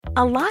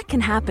A lot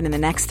can happen in the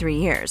next 3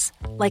 years.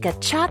 Like a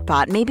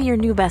chatbot may be your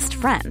new best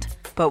friend.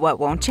 But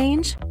what won't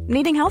change?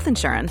 Needing health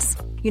insurance.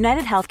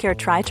 United Healthcare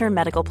Tri-Term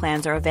Medical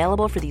Plans are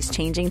available for these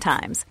changing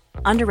times.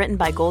 Underwritten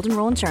by Golden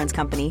Rule Insurance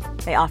Company,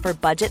 they offer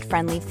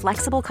budget-friendly,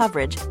 flexible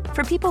coverage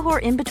for people who are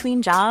in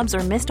between jobs or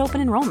missed open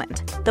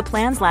enrollment. The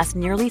plans last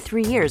nearly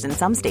 3 years in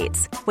some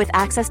states, with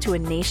access to a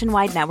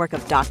nationwide network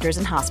of doctors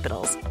and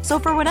hospitals. So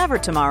for whatever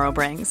tomorrow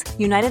brings,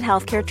 United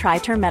Healthcare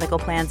Tri-Term Medical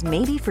Plans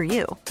may be for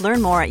you.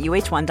 Learn more at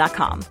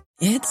uh1.com.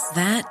 It's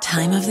that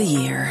time of the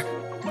year.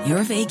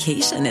 Your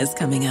vacation is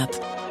coming up.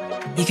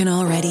 You can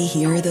already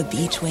hear the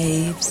beach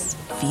waves,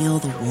 feel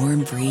the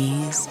warm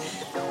breeze,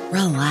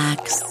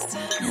 relax,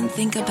 and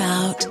think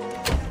about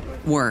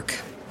work.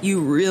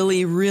 You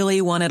really,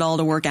 really want it all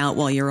to work out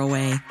while you're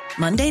away.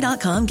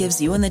 Monday.com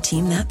gives you and the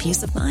team that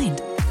peace of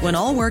mind. When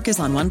all work is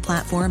on one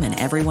platform and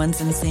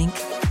everyone's in sync,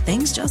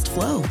 things just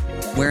flow.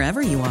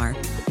 Wherever you are,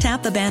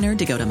 tap the banner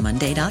to go to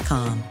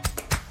Monday.com.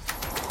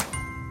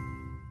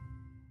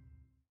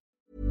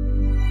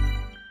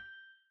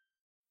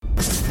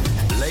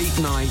 Late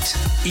night,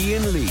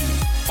 Iain Lee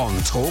on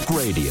Talk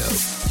Radio.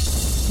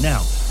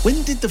 Now,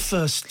 when did the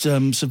first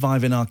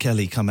Surviving R.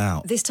 Kelly come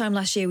out? This time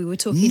last year we were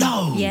talking...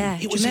 No! Yeah.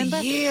 It was a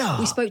year!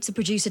 We spoke to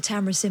producer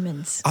Tamara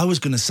Simmons. I was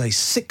going to say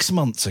 6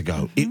 months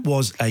ago. Mm-hmm. It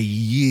was a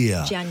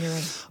year.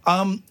 January.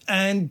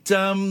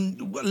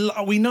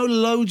 We know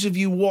loads of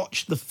you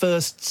watched the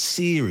first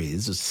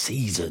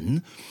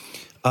season,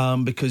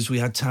 because we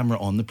had Tamara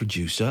on, the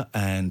producer,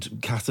 and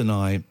Kath and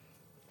I,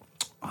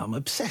 I'm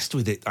obsessed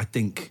with it, I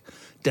think,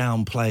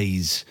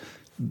 downplays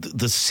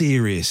the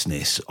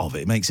seriousness of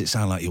it. It makes it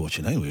sound like you're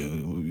watching,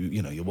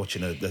 you're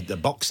watching a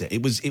box set.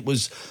 It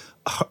was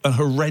a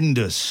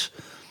horrendous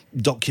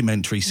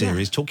documentary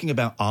series talking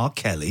about R.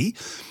 Kelly,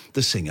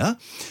 the singer,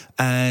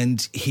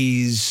 and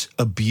his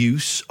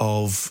abuse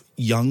of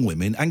young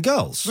women and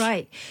girls.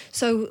 Right.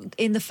 So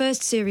in the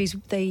first series,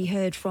 they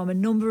heard from a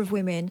number of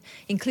women,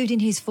 including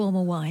his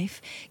former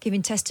wife,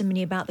 giving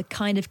testimony about the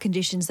kind of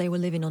conditions they were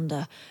living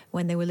under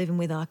when they were living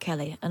with R.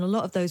 Kelly. And a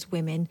lot of those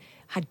women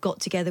had got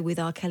together with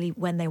R. Kelly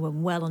when they were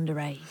well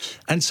underage.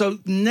 And so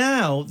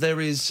now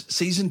there is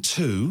season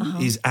 2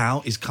 is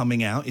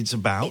coming out. It's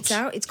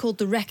out. It's called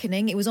The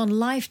Reckoning. It was on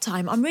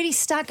Lifetime. I'm really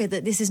staggered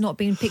that this is not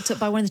being picked up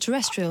by one of the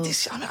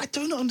terrestrials. I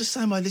do not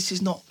understand why this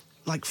is not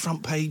like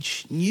front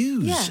page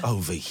news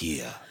over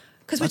here.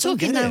 Because we're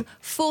talking now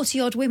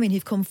 40-odd women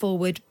who've come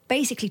forward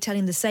basically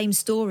telling the same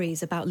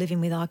stories about living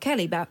with R.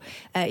 Kelly, about,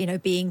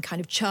 being kind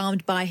of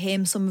charmed by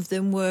him. Some of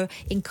them were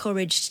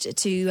encouraged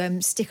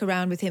to stick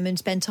around with him and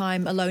spend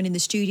time alone in the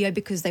studio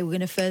because they were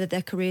going to further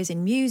their careers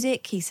in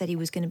music. He said he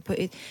was going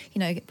to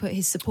put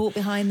his support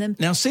behind them.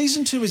 Now,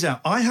 season 2 is out.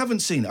 I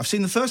haven't seen it. I've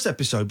seen the first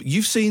episode, but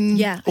you've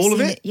seen all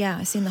of it? Yeah,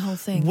 I've seen the whole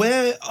thing.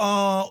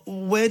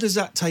 Where does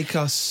that take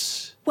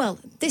us? Well,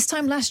 this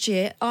time last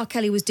year, R.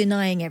 Kelly was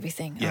denying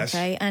everything,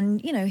 okay?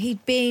 And,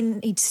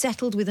 he'd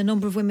settled with a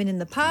number of women in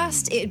the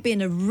past. It had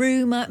been a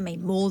rumour,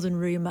 made more than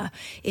rumour,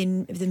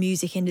 in the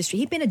music industry.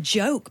 He'd been a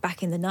joke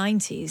back in the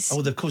 90s. Oh,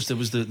 of course, there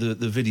was the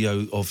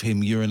video of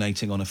him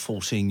urinating on a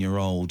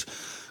 14-year-old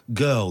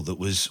girl that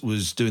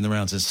was doing the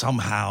rounds, and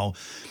somehow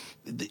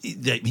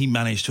he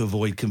managed to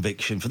avoid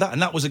conviction for that,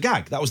 and that was a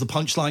gag. That was the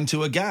punchline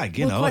to a gag.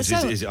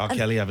 Is R.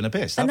 Kelly having a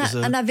piss? And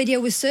that video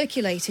was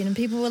circulating, and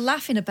people were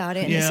laughing about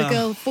it. And it's a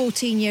girl,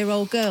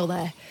 14-year-old girl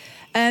there.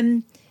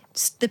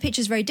 The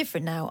picture's very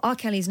different now. R.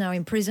 Kelly's now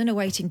in prison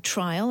awaiting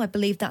trial. I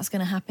believe that's going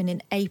to happen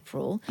in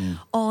April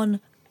on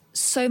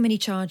so many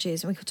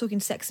charges. And we're talking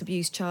sex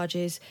abuse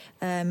charges,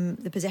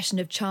 the possession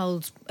of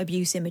child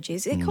abuse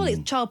images. They call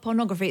it child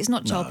pornography. It's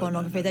not child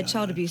pornography. They're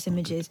child abuse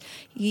images.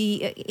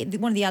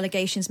 One of the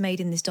allegations made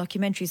in this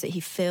documentary is that he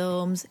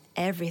films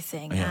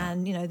everything. Yeah.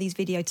 And, these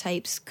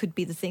videotapes could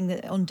be the thing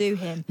that undo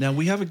him. Now,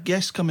 we have a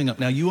guest coming up.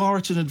 Now, you are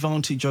at an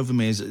advantage over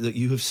me that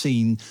you have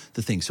seen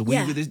the thing. So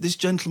this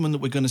gentleman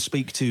that we're going to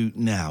speak to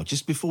now,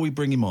 just before we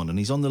bring him on, and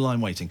he's on the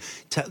line waiting,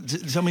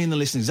 tell me and the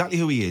listeners exactly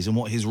who he is and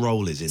what his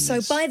role is in this.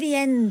 So by the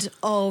end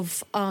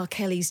of R.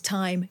 Kelly's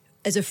time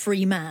as a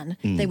free man,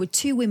 there were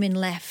 2 women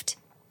left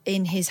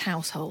in his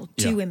household.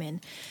 2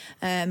 women.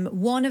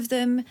 One of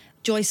them,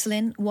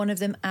 Joycelyn, one of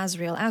them,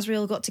 Azriel.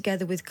 Azriel got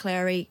together with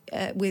Clary,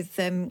 with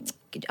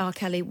R.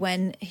 Kelly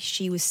when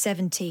she was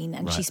 17,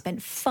 and she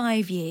spent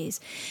 5 years.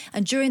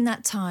 And during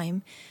that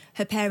time,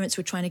 her parents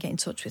were trying to get in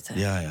touch with her.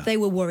 Yeah. They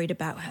were worried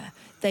about her.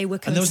 They were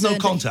concerned. And there was no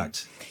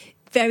contact?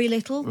 Very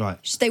little.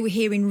 Right. They were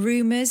hearing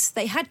rumours.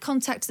 They had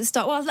contact at the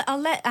start. Well, I'll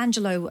let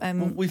Angelo,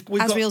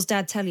 Azriel's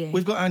dad, tell you.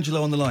 We've got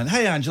Angelo on the line.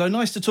 Hey, Angelo,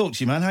 nice to talk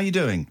to you, man. How you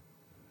doing?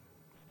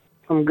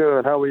 I'm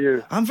good. How are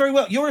you? I'm very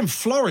well. You're in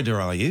Florida,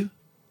 are you?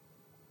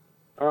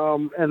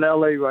 In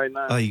LA right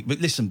now. Hey, but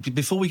listen,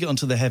 before we get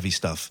onto the heavy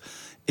stuff,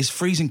 it's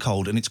freezing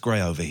cold and it's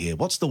grey over here.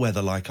 What's the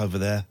weather like over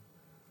there?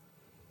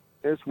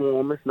 It's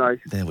warm. It's nice.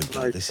 There we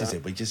go. Nice, this is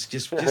it. We just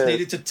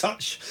needed to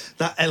touch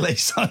that LA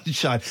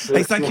sunshine.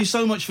 Hey, thank you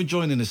so much for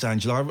joining us,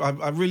 Angelo.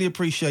 I really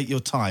appreciate your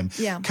time.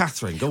 Yeah.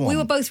 Catherine, go on. We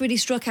were both really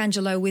struck,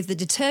 Angelo, with the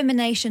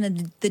determination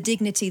and the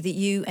dignity that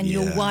you and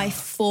your wife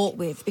fought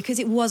with, because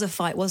it was a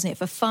fight, wasn't it,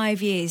 for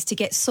 5 years to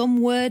get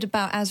some word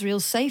about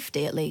Azriel's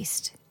safety, at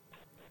least.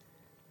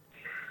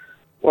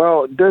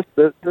 Well, this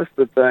the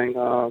thing.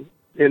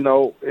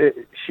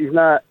 She's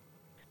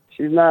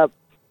not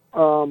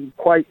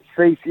quite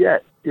safe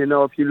yet.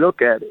 If you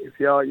look at it, if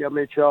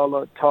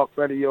y'all talk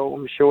radio,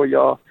 I'm sure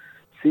y'all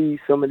see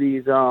some of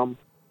these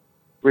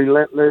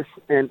relentless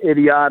and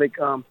idiotic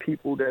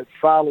people that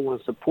follow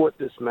and support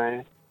this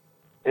man,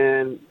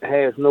 and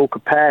has no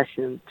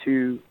compassion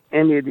to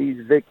any of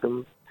these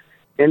victims,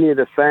 any of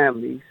the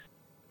families,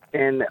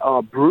 and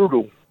are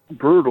brutal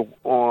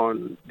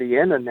on the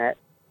internet,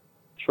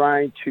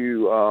 trying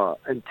to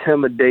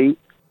intimidate,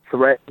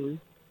 threaten,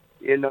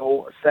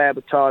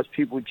 sabotage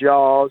people's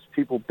jobs,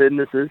 people's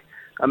businesses.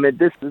 I mean,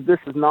 this is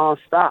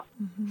nonstop.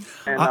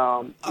 Mm-hmm.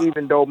 And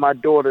even though my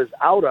daughter's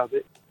out of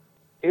it,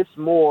 it's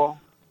more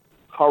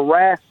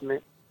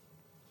harassment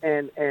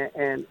and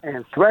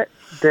threat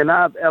than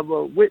I've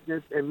ever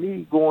witnessed, and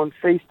me going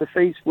face to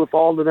face with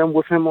all of them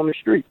with him on the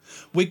street.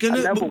 I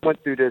never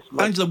went through this.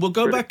 Angela, we'll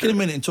go back in a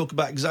minute and talk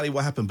about exactly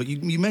what happened, but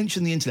you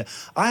mentioned the internet.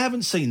 I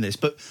haven't seen this,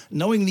 but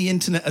knowing the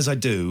internet as I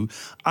do,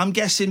 I'm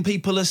guessing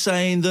people are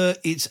saying that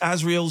it's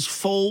Azriel's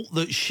fault,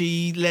 that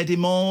she led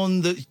him on,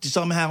 that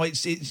somehow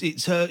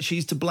it's her,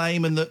 she's to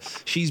blame, and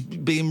that she's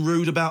being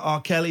rude about R.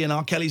 Kelly, and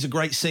R. Kelly's a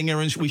great singer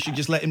and we should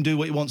just let him do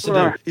what he wants to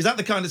do. Is that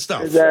the kind of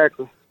stuff?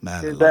 Exactly.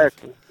 Man,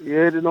 exactly. You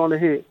hit it on the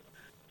head.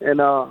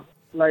 And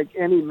like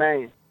any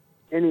man,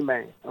 I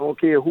don't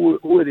care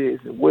who it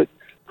is and what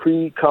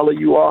creed, color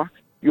you are,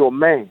 you're a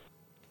man.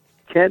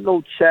 Can't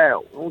no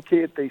child, I don't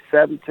care if they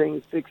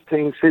 17,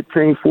 16,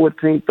 15,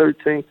 14,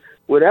 13,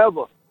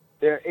 whatever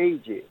their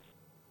age is,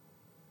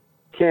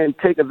 can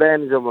take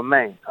advantage of a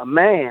man. A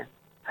man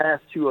has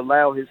to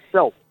allow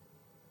himself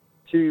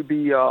to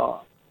be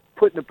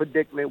put in a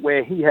predicament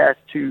where he has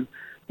to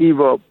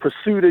either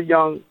pursue the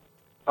young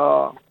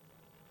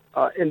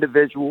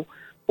individual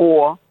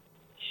or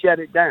shut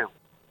it down.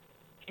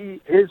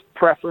 His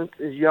preference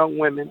is young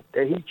women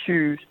that he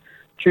choose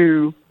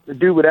to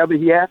do whatever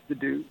he has to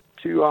do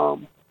to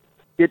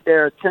get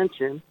their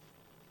attention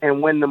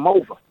and win them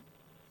over.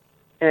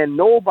 And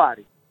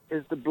nobody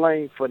is to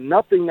blame for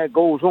nothing that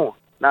goes on.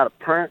 Not a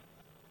parent,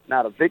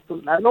 not a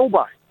victim, not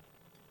nobody.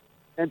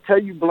 Until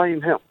you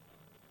blame him.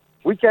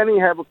 We can't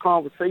even have a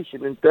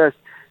conversation unless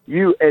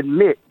you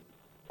admit,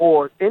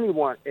 or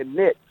anyone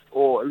admits,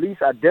 or at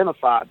least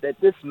identify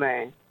that this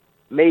man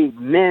made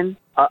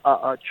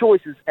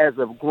choices as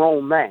a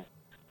grown man,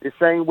 the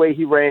same way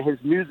he ran his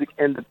music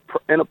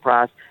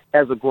enterprise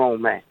as a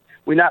grown man.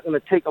 We're not going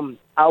to take him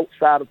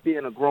outside of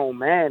being a grown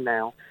man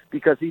now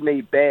because he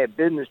made bad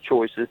business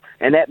choices,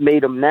 and that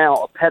made him now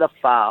a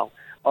pedophile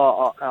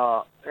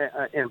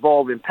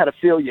involved in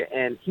pedophilia,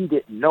 and he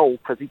didn't know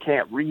because he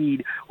can't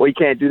read or he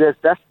can't do this.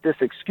 That's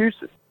just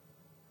excuses.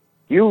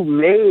 You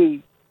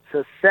made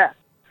success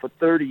for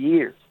 30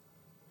 years.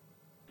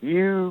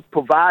 You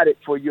provided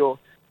for your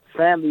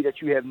family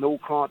that you have no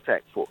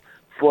contact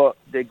for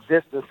the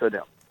existence of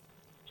them.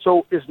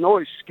 So it's no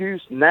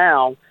excuse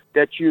now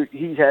that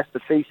he has to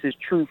face his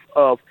truth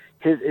of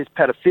his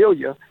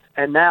pedophilia,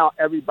 and now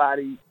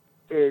everybody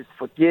is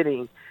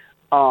forgetting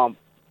all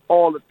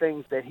the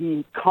things that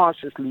he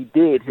consciously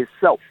did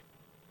himself.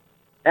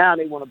 Now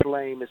they want to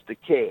blame it's the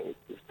kids,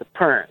 it's the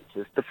parents,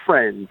 it's the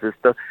friends, it's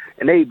the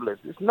enablers.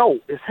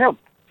 It's him.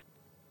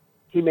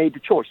 He made the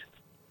choices.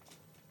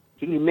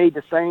 He made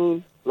the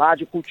same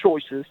logical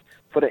choices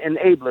for the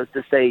enablers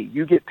to say,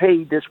 you get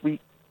paid this week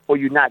or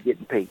you're not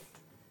getting paid.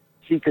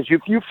 See, because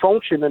if you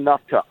function enough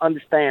to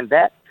understand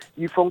that,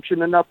 you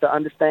function enough to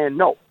understand,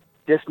 no,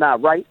 that's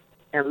not right.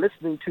 And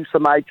listening to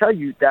somebody tell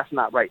you that's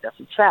not right, that's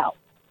a child.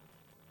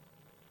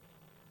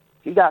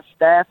 He got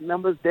staff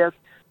members that's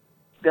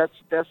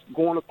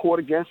going to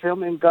court against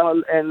him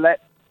and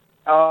let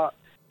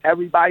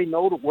everybody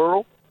know, the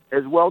world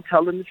as well,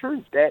 telling the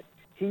truth, that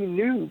he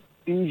knew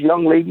these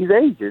young ladies'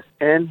 ages,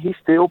 and he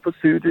still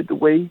pursued it the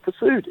way he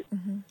pursued it.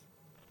 Mm-hmm.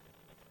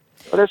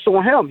 But that's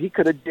on him. He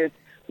could have did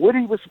what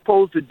he was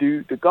supposed to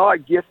do, the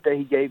God gift that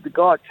he gave, the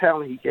God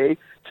talent he gave,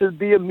 to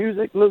be a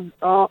music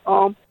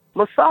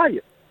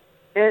messiah.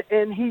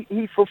 And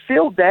he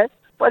fulfilled that,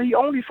 but he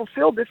only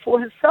fulfilled it for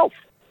himself.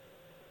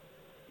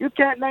 You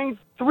can't name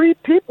 3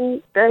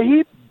 people that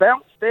he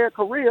bounced their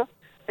career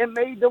and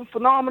made them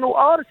phenomenal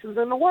artists in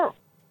the world.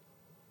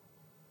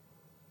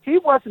 He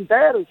wasn't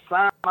there to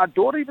sign my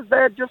daughter. He was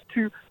there just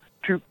to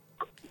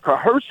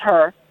coerce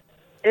her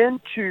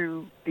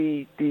into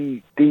the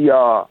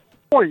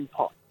boring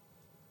part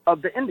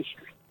of the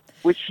industry,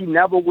 which she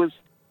never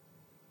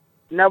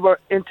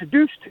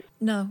introduced to.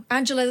 No,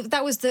 Angelo,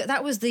 that was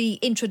the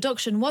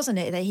introduction, wasn't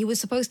it? That he was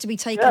supposed to be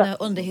taking her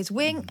under his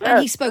wing, and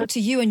he spoke to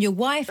you and your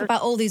wife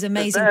about all these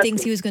amazing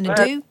things he was going to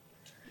do.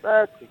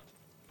 Exactly.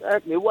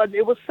 Exactly. It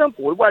was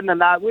simple. It wasn't a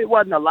lot. It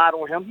wasn't a lot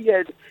on him.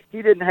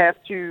 He didn't have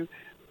to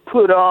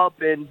put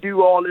up and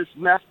do all this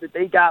mess that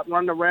they got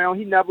running around.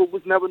 He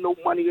was never no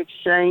money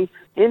exchange.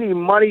 Any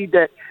money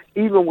that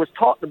even was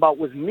talked about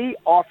was me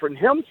offering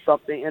him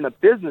something in a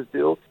business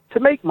deal to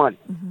make money.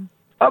 Mm-hmm.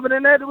 Other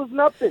than that, it was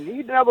nothing.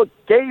 He never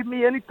gave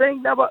me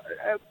anything, never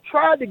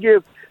tried to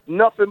give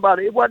nothing about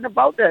it. It wasn't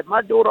about that.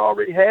 My daughter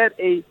already had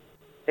a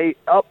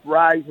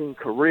uprising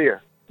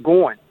career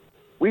going.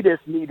 We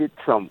just needed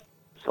some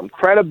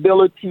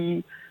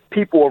credibility,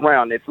 people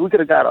around. If we could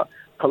have got a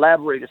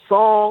collaborated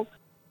song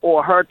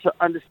or her to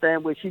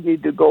understand where she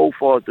needed to go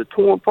for the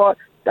touring part,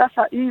 that's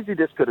how easy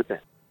this could have been.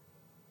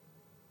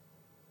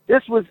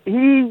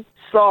 He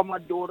saw my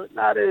daughter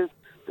not as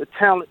the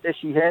talent that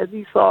she has.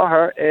 He saw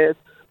her as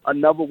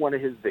another one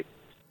of his victims.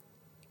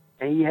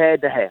 And he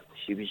had to have her.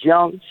 She was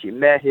young. She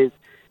met his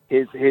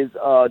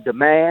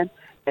demand,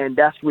 and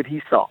that's what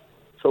he saw.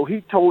 So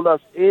he told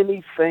us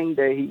anything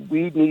that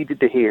we needed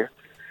to hear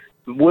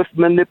with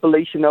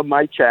manipulation of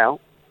my child.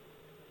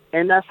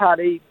 And that's how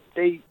they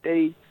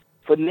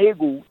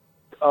finagled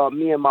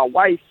me and my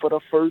wife for the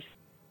first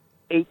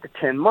 8 to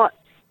 10 months.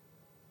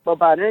 But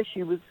by then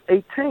she was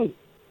 18.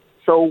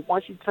 So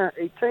once she turned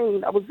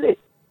 18, that was it.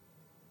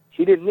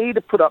 She didn't need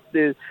to put up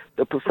the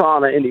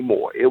persona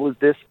anymore. It was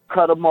this,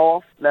 cut them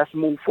off, let's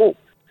move forward.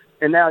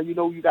 And now,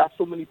 you got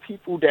so many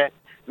people that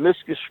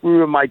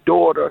misconstruing my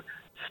daughter's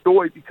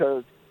story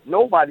because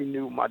nobody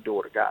knew my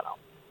daughter got out.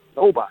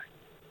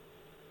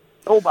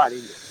 Nobody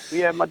knew. We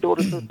had my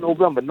daughter since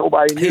November.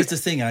 Nobody knew. Here's the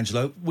thing,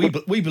 Angelo. We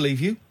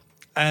believe you.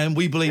 And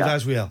we believe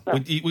Azriel.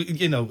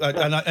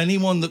 And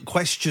anyone that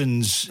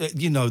questions,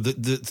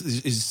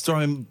 that is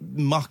throwing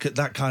muck at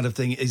that kind of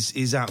thing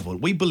is out of order.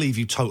 We believe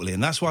you totally,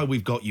 and that's why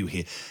we've got you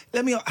here.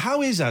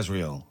 How is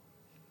Azriel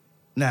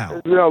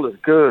now? Azriel is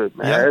good,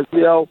 man. Yeah.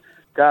 Azriel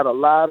got a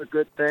lot of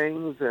good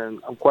things, and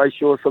I'm quite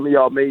sure some of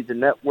y'all major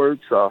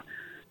networks are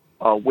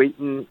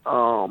waiting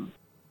for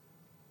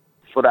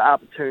the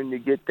opportunity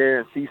to get there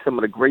and see some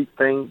of the great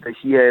things that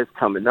she has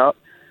coming up.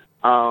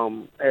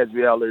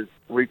 Azriel is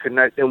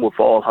reconnecting with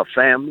all her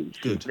family.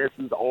 She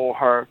misses all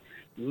her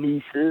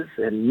nieces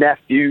and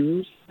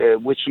nephews,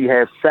 which she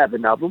has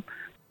 7 of them.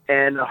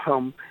 And,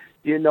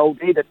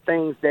 they the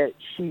things that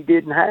she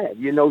didn't have.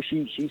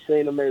 She's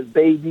seen them as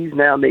babies.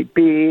 Now they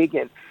big,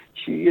 and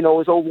she,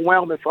 it's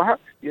overwhelming for her,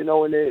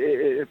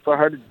 and for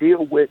her to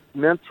deal with the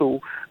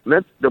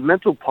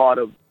mental part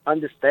of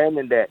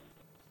understanding that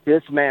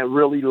this man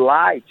really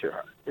lied to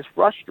her. It's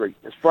frustrating.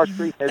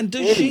 And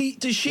does she?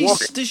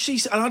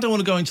 And I don't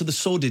want to go into the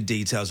sordid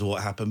details of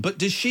what happened, but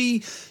does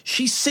she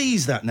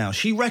sees that now?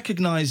 She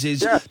recognises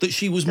that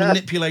she was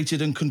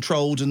manipulated and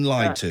controlled and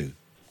lied to.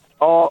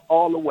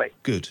 All the way.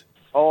 Good.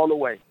 All the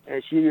way,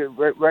 and she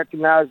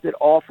recognized it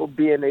off of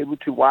being able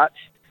to watch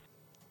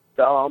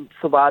the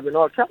Surviving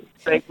R. Kelly.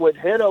 I think what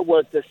hit her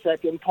was the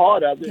second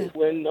part of it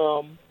when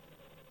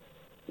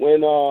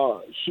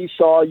she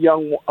saw a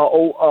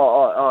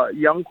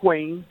young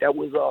queen that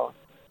was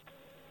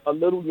a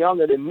little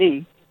younger than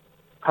me,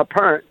 her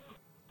parents,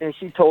 and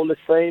she told the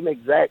same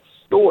exact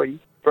story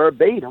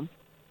verbatim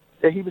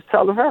that he was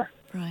telling her.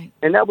 Right.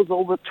 And that was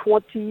over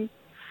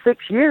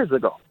 26 years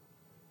ago.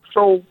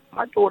 So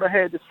my daughter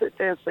had to sit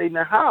there and say,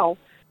 now how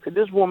could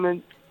this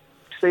woman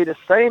say the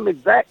same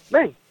exact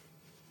thing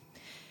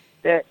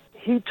that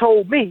he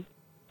told me,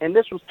 and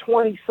this was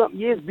 20-something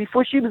years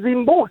before she was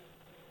even born?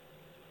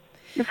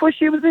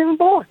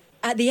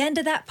 At the end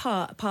of that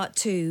part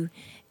 2,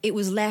 it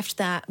was left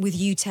that with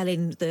you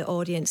telling the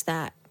audience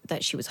that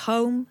she was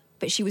home,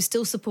 but she was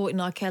still supporting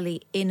R.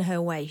 Kelly in her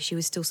way. She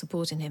was still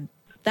supporting him.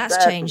 That's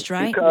changed,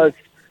 right?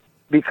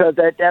 Because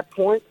at that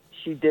point,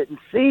 she didn't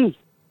see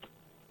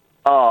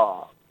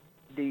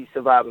the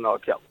Surviving R.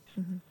 Kelly.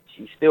 Mm-hmm.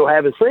 She still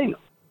haven't seen them.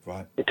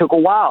 Right. It took a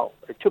while.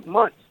 It took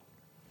months.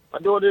 My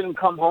daughter didn't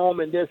come home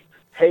and just,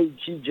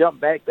 she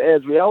jumped back to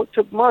Azriel. It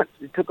took months.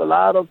 It took a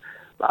lot of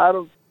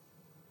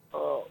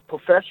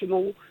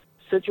professional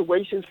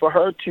situations for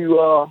her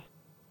to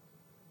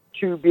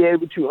be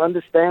able to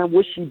understand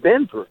what she'd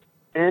been through.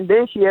 And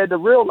then she had to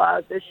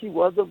realize that she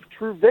was a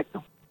true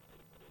victim.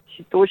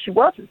 She thought she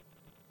wasn't.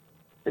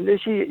 And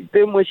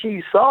then when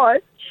she saw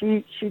it,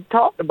 she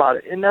talked about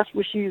it. And that's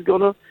what she's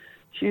gonna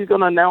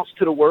announce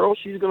to the world.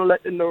 She's gonna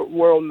let the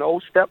world know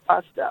step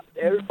by step.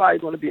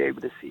 Everybody's gonna be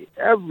able to see it.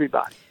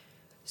 Everybody.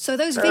 So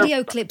those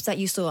video clips that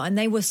you saw, and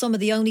they were some of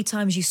the only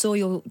times you saw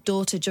your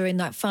daughter during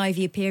that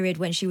 5-year period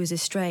when she was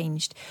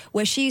estranged,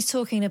 where she's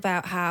talking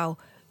about how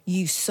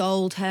you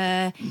sold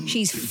her,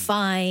 she's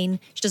fine,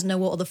 she doesn't know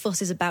what all the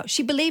fuss is about.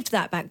 She believed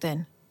that back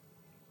then?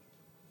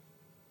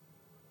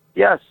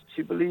 Yes,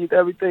 she believed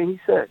everything he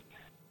said.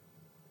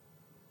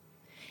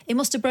 It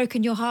must have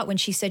broken your heart when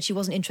she said she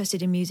wasn't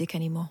interested in music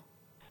anymore.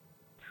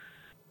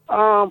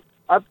 I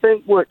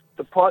think what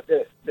the part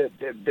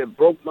that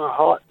broke my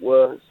heart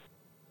was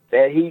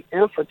that he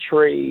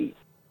infiltrated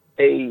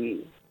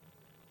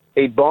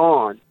a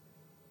bond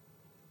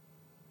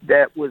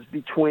that was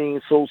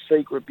so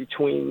sacred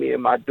between me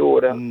and my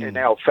daughter and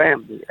our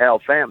family,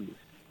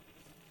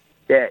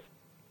 that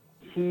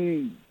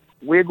he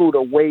wiggled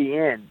a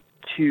way in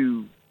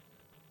to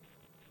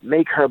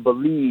make her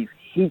believe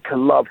he could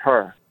love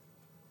her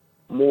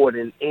more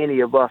than any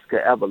of us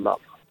could ever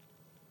love her.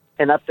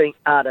 And I think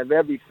out of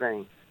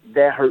everything,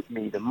 that hurt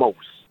me the most.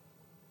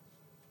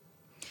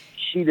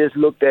 She just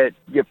looked at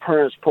your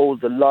parents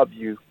supposed to love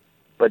you,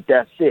 but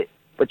that's it.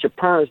 But your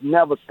parents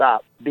never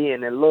stop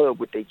being in love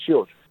with their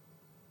children.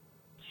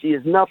 See,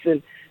 it's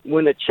nothing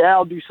when a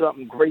child do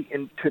something great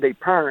to their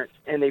parents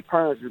and their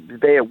parents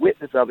bear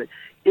witness of it.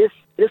 It's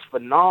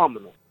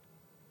phenomenal.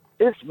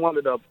 It's one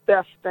of the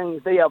best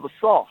things they ever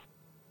saw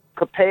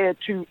compared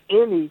to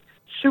any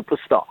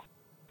superstar.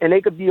 And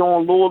they could be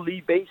on lower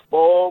league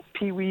baseball,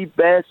 pee-wee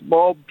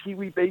basketball,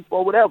 pee-wee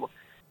baseball, whatever.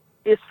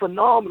 It's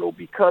phenomenal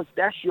because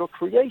that's your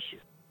creation.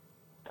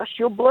 That's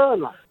your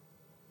bloodline.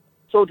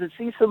 So to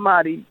see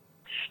somebody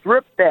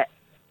strip that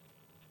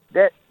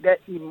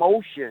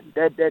emotion,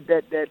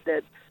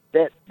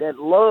 that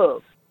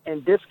love,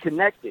 and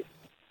disconnect it,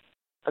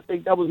 I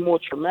think that was more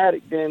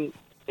traumatic than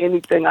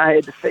anything I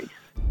had to face.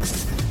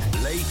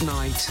 Late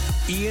night,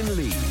 Iain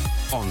Lee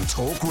on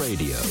Talk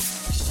Radio.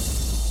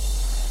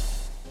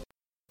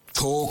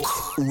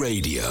 Talk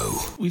Radio.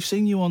 We've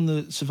seen you on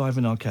the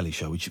Surviving R. Kelly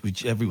show,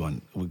 which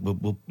everyone,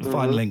 we'll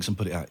find links and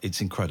put it out. It's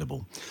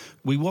incredible.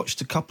 We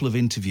watched a couple of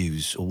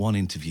interviews, or one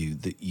interview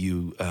that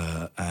you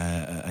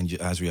and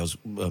Azriel's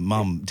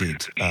mum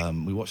did.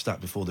 We watched that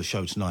before the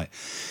show tonight.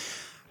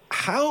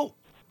 How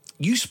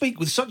you speak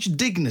with such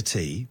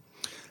dignity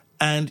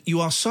and you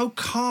are so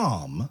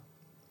calm.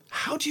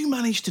 How do you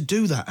manage to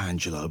do that,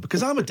 Angelo?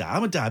 Because I'm a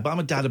dad, but I'm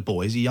a dad of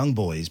boys, young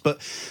boys. But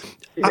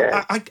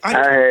yeah,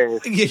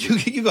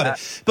 you got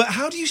it. But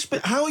how do you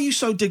how are you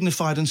so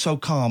dignified and so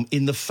calm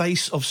in the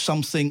face of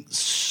something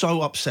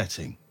so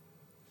upsetting?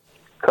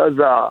 Because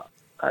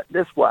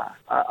that's why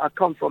I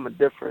come from a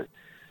different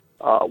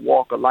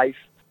walk of life.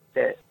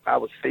 That I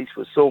was faced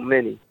with so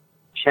many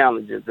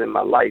challenges in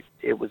my life,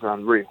 it was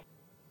unreal.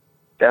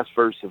 That's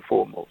first and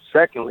foremost.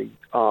 Secondly,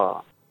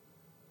 I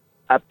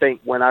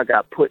think when I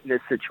got put in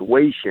this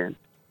situation,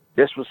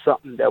 this was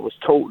something that was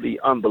totally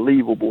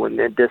unbelievable in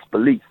their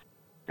disbelief.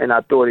 And I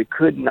thought it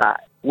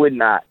would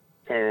not,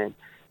 and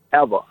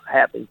ever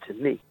happen to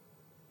me.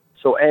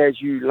 So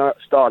as you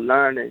start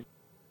learning,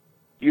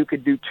 you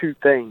could do two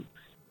things.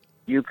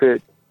 You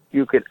could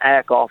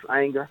act off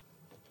anger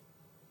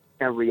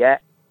and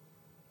react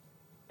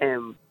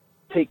and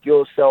take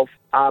yourself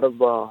out of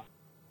the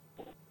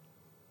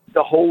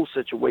whole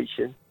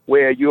situation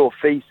where you're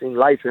facing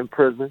life in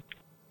prison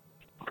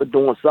for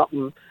doing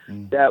something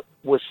that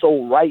was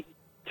so right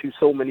to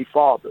so many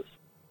fathers,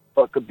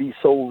 but could be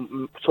so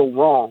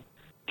wrong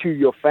to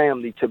your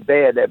family to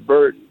bear that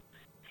burden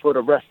for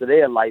the rest of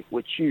their life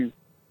with you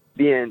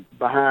being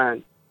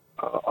behind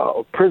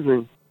a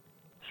prison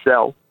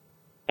cell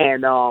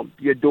and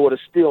your daughter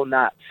still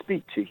not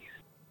speak to you.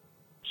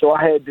 So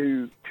I had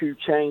to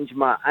change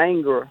my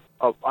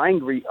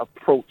angry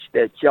approach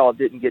that y'all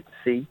didn't get to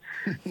see.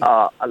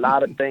 A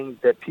lot of things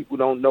that people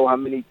don't know how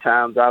many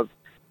times I've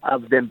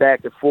been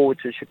back and forward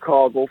to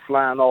Chicago,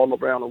 flying all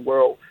around the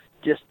world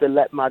just to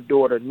let my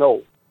daughter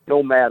know,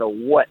 no matter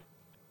what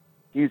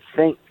you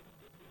think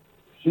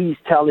he's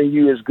telling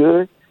you is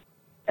good,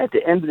 at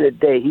the end of the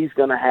day, he's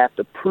going to have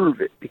to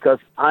prove it because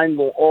I'm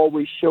going to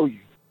always show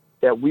you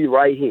that we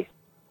right here.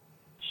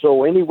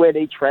 So anywhere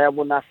they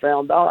traveled and I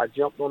found out, I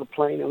jumped on a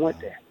plane and went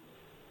there.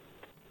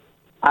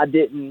 I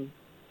didn't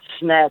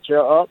snatch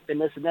her up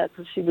and this and that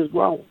because she was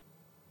grown.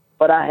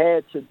 But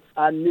I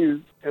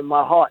knew in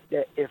my heart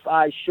that if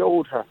I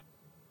showed her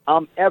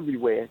I'm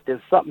everywhere,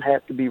 then something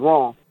has to be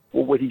wrong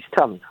with what he's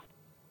telling her.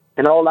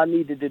 And all I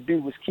needed to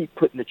do was keep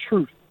putting the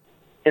truth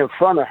in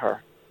front of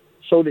her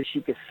so that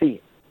she could see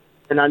it.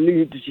 And I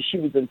knew that she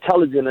was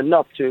intelligent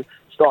enough to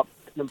start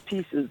putting them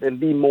pieces and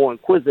be more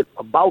inquisitive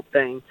about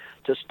things,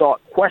 to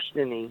start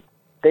questioning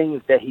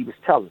things that he was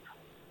telling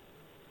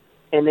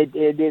her.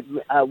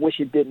 And I wish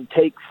it didn't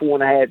take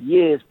 4.5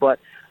 years, but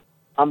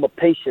I'm a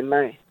patient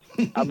man.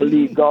 I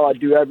believe God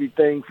do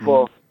everything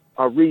for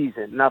a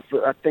reason. And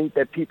I think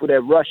that people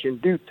that rush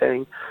and do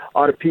things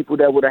are the people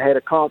that would have had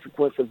a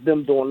consequence of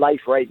them doing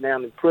life right now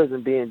in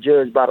prison, being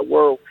judged by the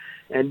world,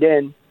 and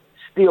then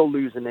still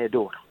losing their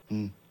daughter.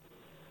 And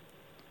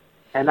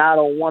I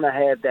don't want to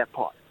have that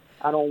part.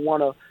 I don't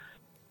want to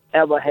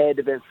ever had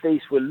to been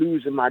faced with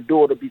losing my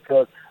daughter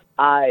because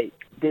I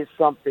did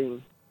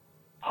something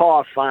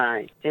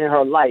horrifying in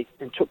her life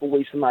and took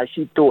away somebody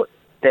she thought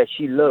that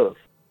she loved.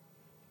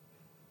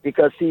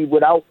 Because, see,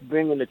 without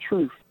bringing the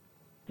truth,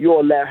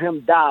 you'll let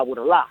him die with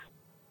a lie.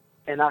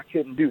 And I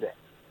couldn't do that.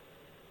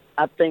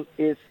 I think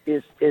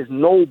it's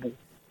noble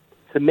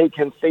to make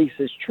him face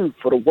his truth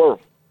for the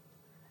world.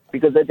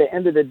 Because at the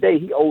end of the day,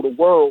 he owed the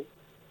world,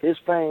 his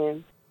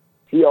fans,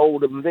 he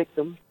owed the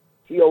victims,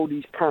 he owed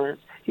these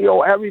parents, he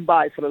owed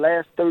everybody for the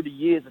last 30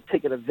 years of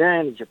taking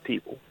advantage of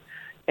people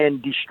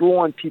and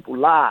destroying people's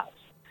lives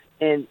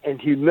and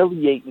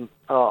humiliating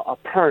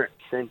parents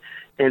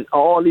and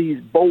all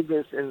these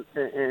bogus and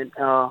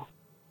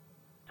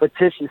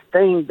fictitious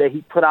things that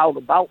he put out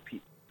about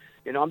people.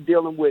 You know, I'm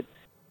dealing with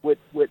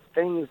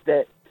things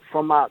that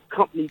from my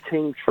company,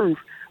 Team Truth,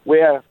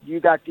 where you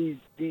got these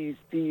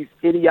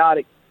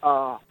idiotic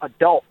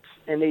adults,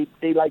 and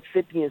they like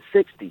 50 and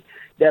 60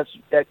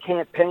 that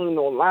campaign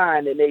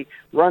online, and they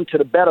run to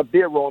the Better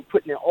Bureau and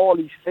putting in all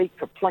these fake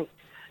complaints.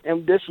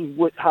 And this is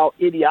how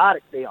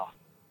idiotic they are.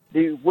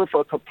 With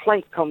a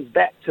complaint comes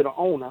back to the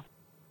owner,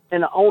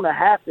 and the owner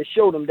has to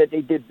show them that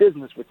they did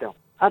business with them.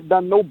 I've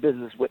done no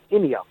business with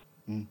any of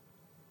them.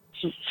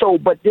 So,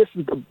 but this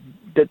is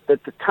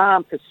the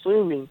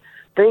time-consuming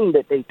thing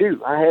that they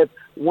do. I have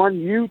one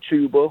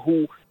YouTuber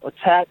who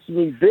attacks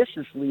me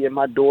viciously and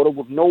my daughter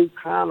with no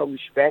kind of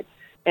respect,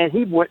 and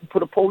he went and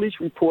put a police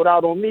report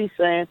out on me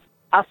saying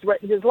I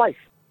threatened his life.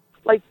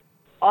 Like,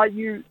 are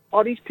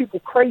these people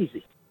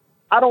crazy?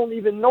 I don't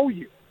even know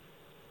you.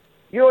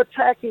 You're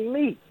attacking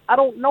me. I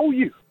don't know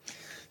you.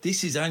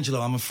 This is,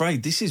 Angelo, I'm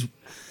afraid this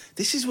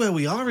is where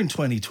we are in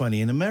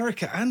 2020 in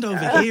America and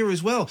over here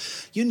as well.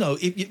 You know,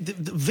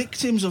 the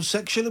victims of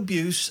sexual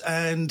abuse,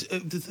 and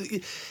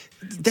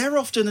they're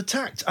often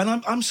attacked.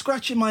 And I'm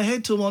scratching my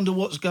head to wonder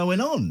what's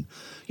going on.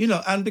 You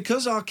know, and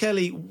because R.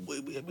 Kelly,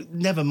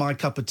 never my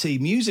cup of tea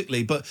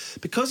musically, but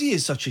because he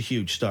is such a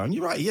huge star, and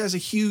you're right, he has a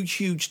huge,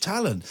 huge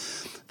talent,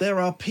 there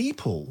are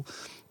people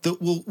that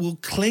will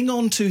cling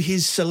on to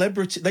his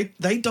celebrity.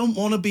 They don't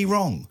want to be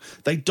wrong.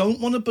 They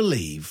don't want to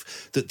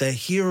believe that their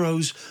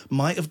heroes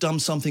might have done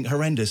something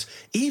horrendous,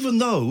 even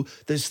though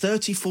there's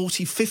 30,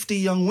 40, 50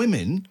 young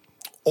women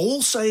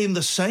all saying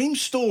the same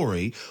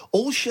story,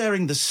 all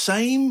sharing the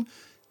same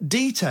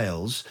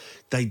details.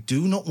 They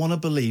do not want to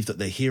believe that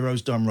their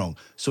hero's done wrong.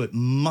 So it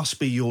must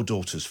be your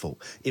daughter's fault.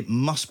 It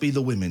must be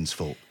the women's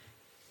fault.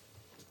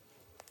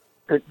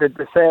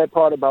 The sad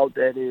part about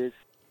that is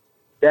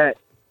that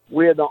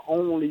we're the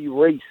only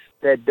race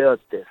that does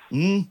this.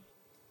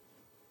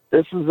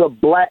 This is a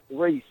black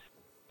race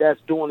that's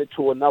doing it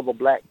to another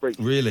black race.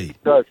 Really?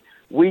 Because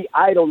we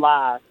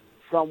idolize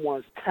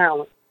someone's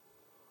talent,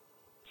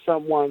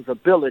 someone's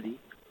ability,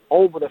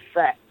 over the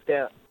fact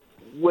that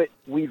what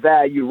we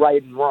value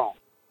right and wrong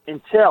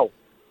until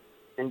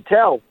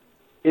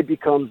it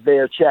becomes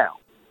their child,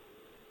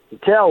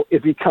 until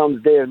it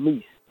becomes their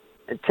niece,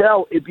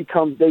 until it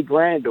becomes their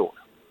granddaughter.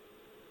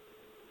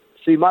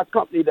 See, my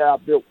company that I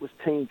built was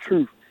Team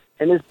Truth,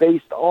 and it's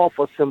based off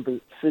of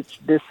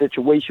this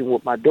situation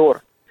with my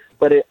daughter.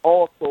 But it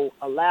also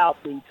allowed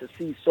me to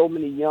see so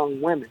many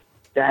young women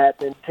that have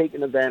been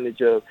taken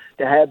advantage of,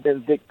 that have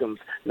been victims,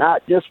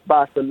 not just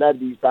by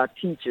celebrities, by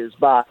teachers,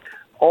 by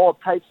all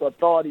types of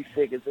authority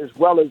figures, as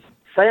well as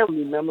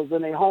family members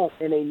in their home,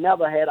 and they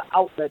never had an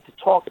outlet to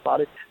talk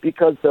about it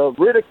because the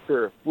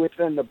ridicule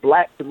within the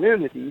black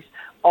communities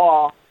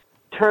are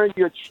turn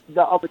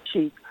the other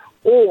cheek,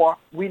 or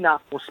we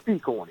not going to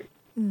speak on it.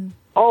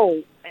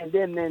 Oh, and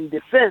then in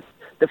defense,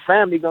 the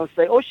family going to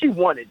say, oh, she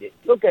wanted it.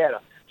 Look at her.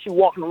 She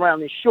walking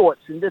around in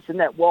shorts and this and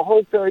that. Well,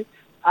 okay,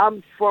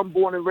 I'm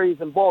born and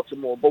raised in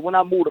Baltimore, but when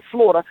I moved to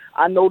Florida,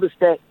 I noticed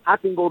that I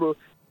can go to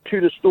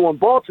the store in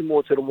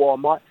Baltimore, to the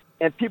Walmart,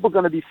 and people are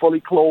going to be fully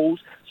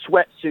clothed,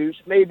 sweatsuits,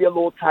 maybe a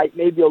little tight,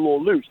 maybe a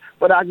little loose.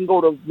 But I can go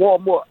to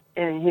Walmart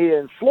here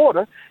in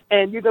Florida,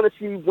 and you're going to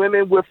see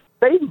women with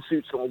bathing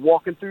suits on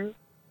walking through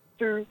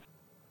the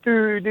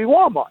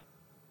Walmart.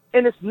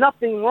 And there's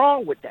nothing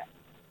wrong with that,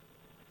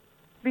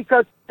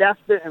 because that's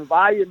the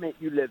environment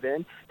you live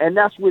in, and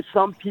that's what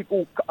some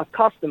people are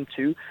accustomed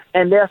to,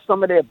 and that's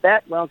some of their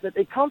backgrounds that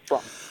they come from.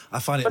 I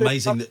find it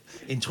amazing that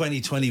in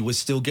 2020 we're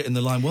still getting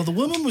the line, well, the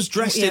woman was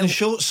dressed in a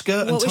short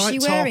skirt and tight top. What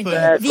was she wearing?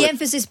 The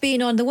emphasis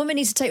being on the woman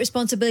needs to take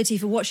responsibility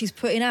for what she's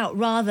putting out,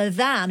 rather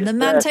than the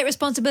man take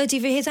responsibility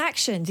for his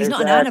actions. He's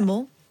not an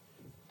animal.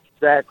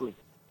 Exactly.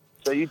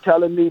 So you're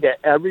telling me that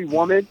every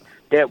woman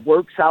that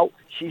works out,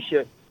 she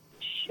should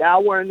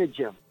shower in the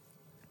gym,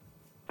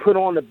 put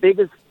on the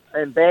biggest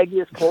and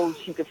baggiest clothes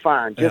she could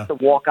find just to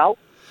walk out?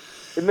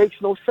 It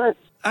makes no sense.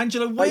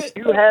 Angelo, like,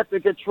 you have to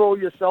control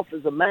yourself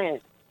as a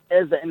man,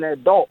 as an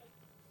adult.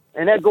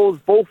 And that goes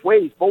both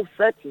ways, both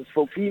sexes,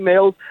 for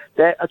females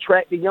that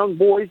attract the young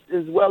boys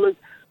as well as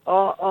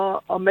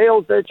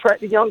males that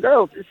attract the young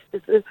girls.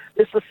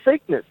 It's a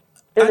sickness.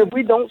 And if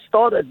we don't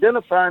start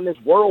identifying this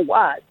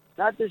worldwide,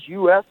 not just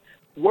U.S.,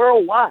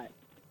 worldwide,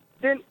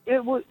 then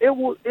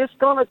it's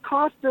going to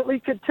constantly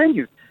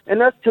continue.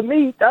 And to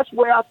me, that's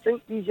where I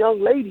think these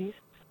young ladies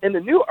in the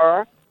new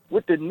era,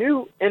 with the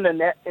new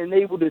internet and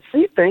able to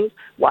see things,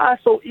 why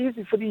it's so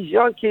easy for these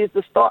young kids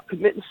to start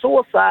committing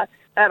suicide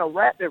at a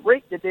rapid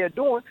rate that they're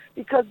doing,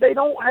 because they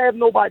don't have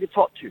nobody to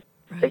talk to.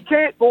 Right. They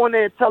can't go in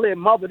there and tell their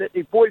mother that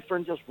their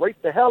boyfriend just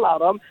raped the hell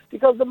out of them,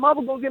 because the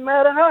mother going to get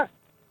mad at her.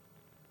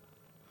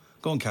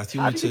 Go on, Kath, you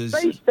wanted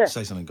to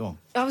say something. Go on.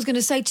 I was going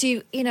to say to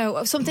you,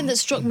 something that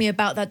struck me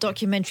about that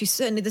documentary,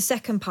 certainly the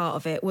second part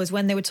of it, was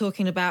when they were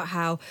talking about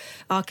how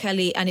R.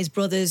 Kelly and his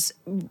brothers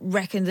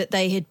reckoned that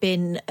they had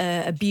been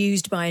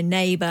abused by a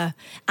neighbour,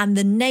 and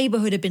the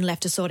neighbourhood had been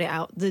left to sort it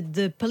out.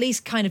 The police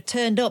kind of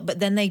turned up,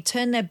 but then they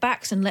turned their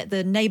backs and let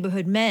the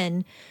neighbourhood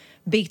men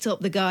beat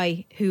up the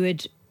guy who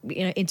had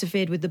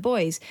interfered with the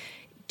boys.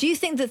 Do you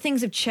think that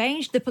things have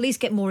changed? The police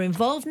get more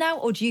involved now?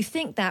 Or do you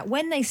think that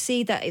when they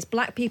see that it's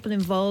black people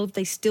involved,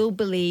 they still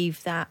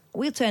believe that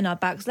we'll turn our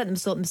backs, let them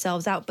sort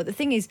themselves out? But the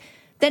thing is,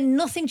 then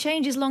nothing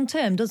changes long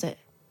term, does it?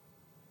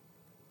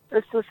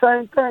 It's the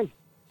same thing.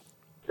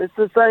 It's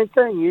the same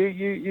thing.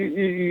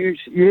 You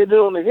hit it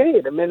on the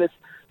head. I mean, it's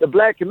the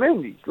black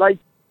communities. Like,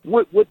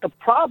 what the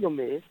problem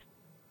is,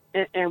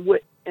 and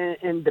what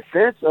in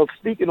defense of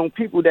speaking on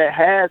people that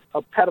has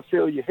a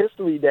pedophilia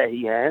history that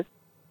he has,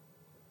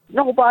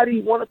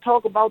 nobody want to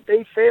talk about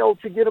they failed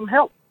to get him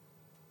help.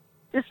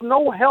 It's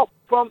no help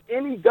from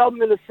any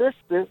government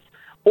assistance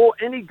or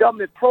any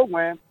government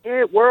program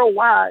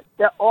worldwide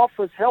that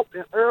offers help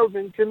in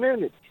urban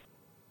communities.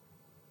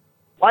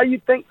 Why do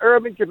you think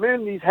urban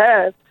communities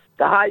have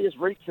the highest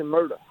rates in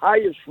murder,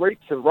 highest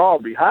rates in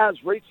robbery,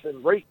 highest rates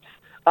in rape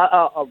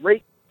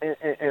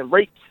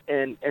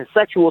and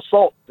sexual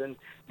assaults and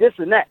this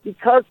and that?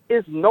 Because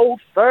it's no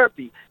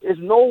therapy. There's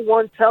no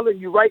one telling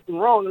you right and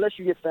wrong unless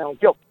you get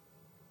found guilty.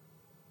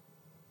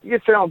 You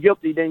get found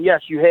guilty, then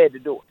yes, you had to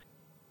do it.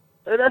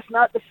 But that's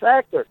not the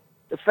factor.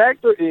 The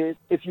factor is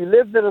if you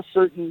lived in a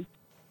certain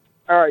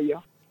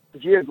area,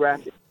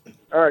 geographic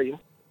area,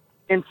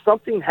 and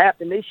something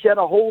happened, they shut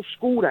a whole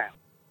school down.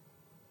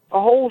 A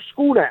whole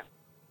school down.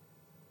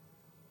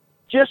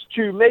 Just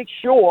to make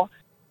sure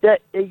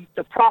that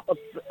the proper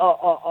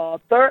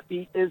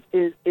therapy is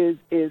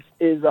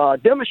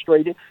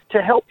demonstrated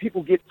to help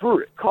people get through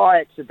it. Car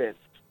accidents,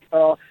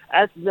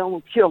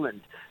 accidental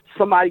killings,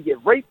 somebody get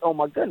raped. Oh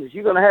my goodness,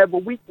 you're gonna have a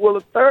week worth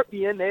of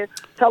therapy in there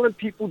telling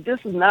people this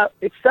is not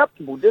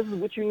acceptable. This is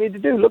what you need to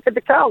do. Look at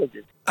the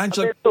colleges.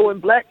 Angelo, so in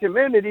black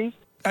communities,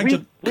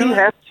 Angelo, we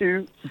have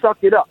to suck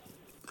it up.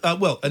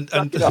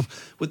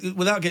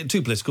 Without getting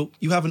too political,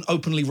 you have an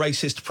openly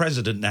racist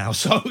president now,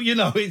 so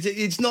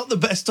it's not the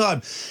best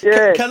time.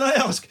 Yeah. Can I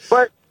ask?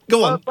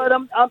 Go on. But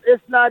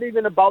it's not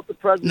even about the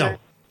president. No.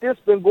 This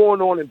been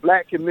going on in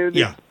black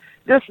communities.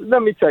 Yeah.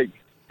 Let me tell you,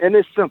 and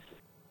it's simple.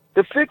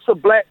 To fix a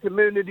black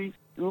community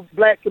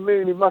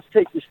must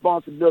take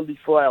responsibility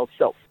for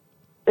ourselves.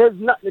 It has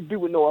nothing to do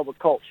with no other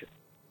culture.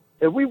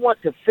 If we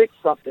want to fix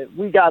something,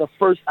 we got to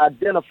first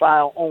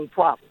identify our own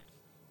problems.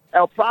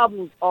 Our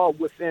problems are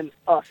within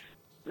us,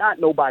 not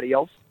nobody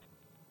else.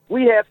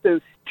 We have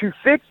to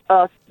fix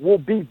us will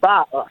be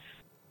by us.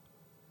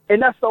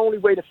 And that's the only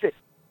way to fix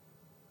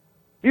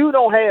it.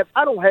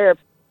 I don't have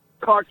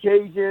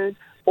Caucasian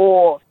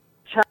or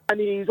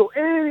Chinese or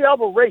any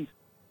other race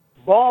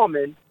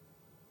bombing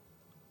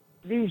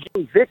these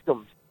young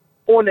victims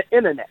on the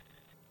internet.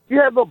 You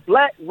have a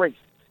black race,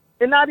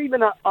 and not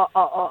even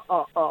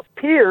a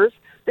peers,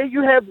 that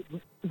you have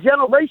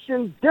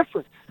generation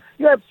difference.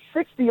 You have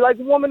 60, like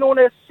a woman on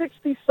there,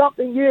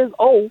 60-something years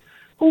old,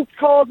 who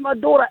calls my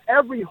daughter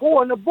every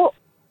whore in the book.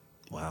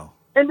 Wow.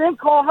 And then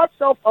call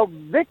herself a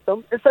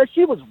victim and says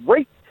she was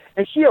raped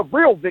and she a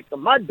real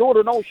victim. My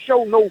daughter don't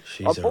show no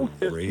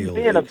emotion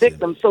being a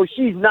victim, so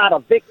she's not a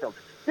victim.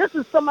 This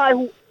is somebody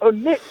who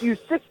admits you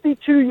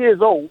 62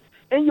 years old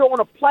and you're on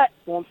a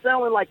platform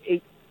sounding like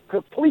a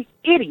complete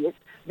idiot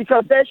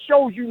because that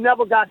shows you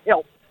never got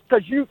help.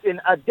 Because you can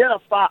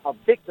identify a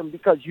victim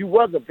because you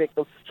was a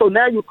victim. So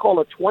now you call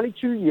a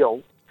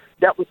 22-year-old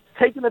that was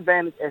taken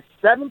advantage as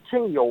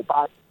 17-year-old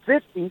by a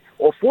 50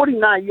 or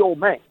 49-year-old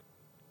man.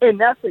 And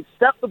that's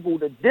acceptable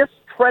to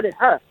discredit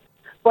her,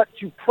 but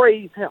to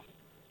praise him.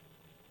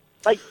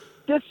 Like,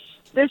 this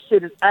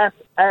shit is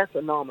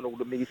astronomical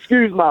to me.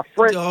 Excuse my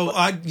French. Oh,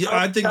 I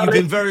think you've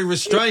been very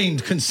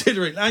restrained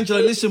considering.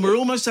 Angelo, listen, we're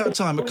almost out of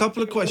time. A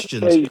couple of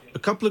questions. A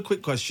couple of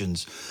quick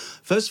questions.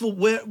 First of all,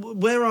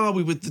 where are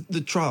we with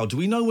the trial? Do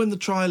we know when the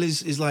trial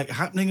is like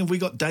happening? Have we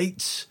got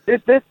dates?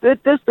 This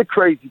the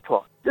crazy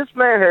part. This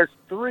man has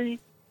 3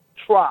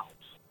 trials.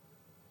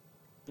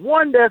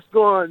 One that's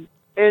going,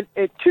 and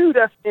 2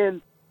 that's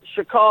in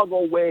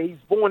Chicago where he's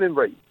born and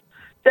raised,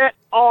 that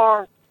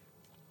are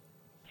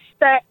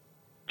stacked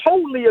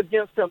totally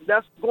against him.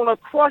 That's going to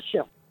crush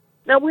him.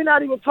 Now, we're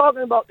not even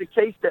talking about the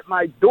case that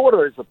my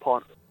daughter is a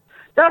part of.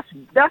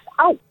 That's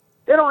out.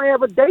 They don't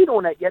have a date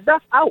on that yet.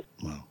 That's out.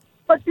 Wow.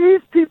 But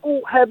these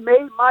people have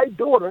made my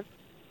daughter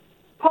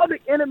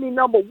public enemy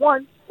number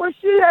 1 when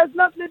she has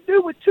nothing to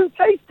do with 2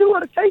 cases. 2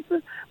 of the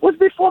cases was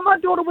before my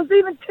daughter was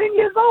even 10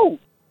 years old.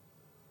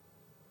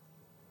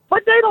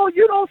 But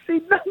you don't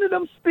see none of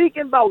them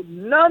speaking about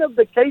none of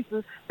the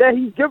cases that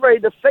he's getting ready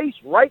to face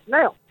right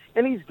now.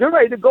 And he's getting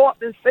ready to go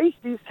up and face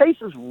these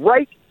cases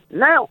right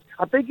now.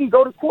 I think he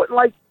go to court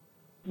like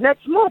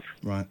next month.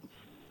 Right.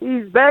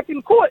 He's back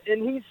in court,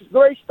 and he's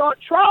going to start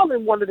trial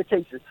in one of the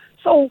cases.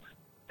 So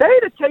they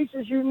the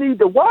cases you need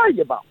to worry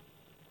about.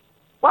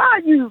 Why are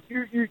you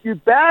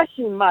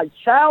bashing my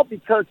child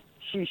because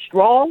she's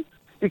strong?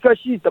 Because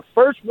she's the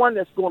first one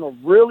that's going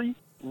to really,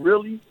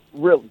 really,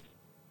 really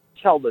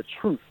tell the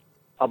truth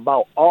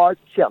about R.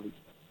 Kelly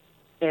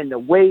and the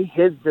way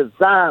his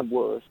design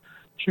was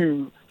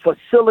to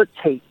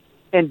facilitate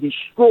and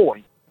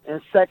destroy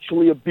and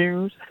sexually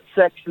abuse,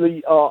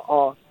 sexually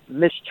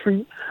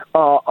mistreat,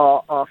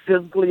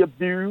 physically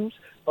abuse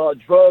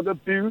drug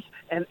abuse,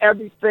 and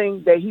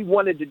everything that he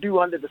wanted to do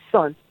under the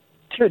sun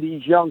to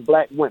these young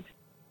black women.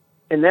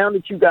 And now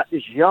that you got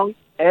this young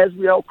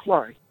Azriel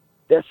Clary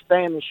that's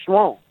standing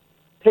strong,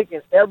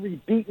 taking every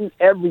beating,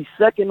 every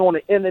second on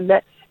the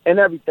internet and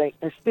everything,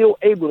 and still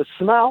able to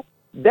smile,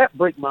 that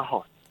breaks my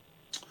heart.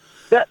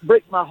 That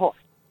breaks my heart.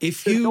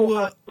 If to you know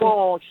how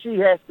strong she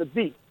has to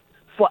be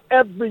for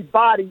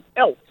everybody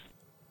else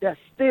that's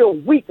still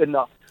weak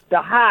enough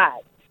to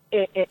hide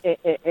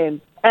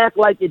and act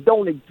like it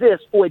don't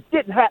exist, or it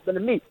didn't happen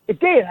to me. It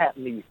did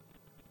happen to you.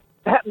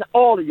 It happened to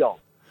all of y'all,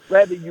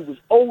 whether you was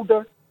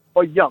older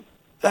or younger.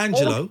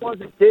 Angelo, only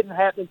ones it didn't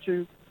happen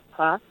to,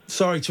 huh?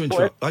 Sorry to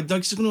interrupt. I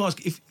just want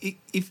to ask,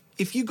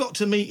 if you got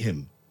to meet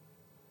him,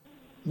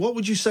 what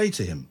would you say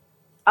to him?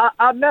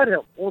 I met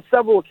him on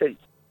several occasions.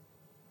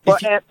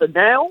 But after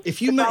now...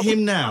 If you met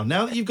him now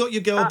that you've got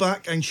your girl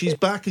back and she's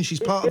part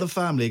of the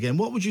family again,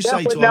 what would you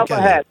say to R. Kelly? That would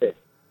never happen.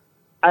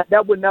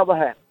 That would never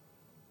happen.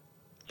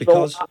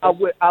 Because? So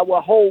I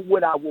would hold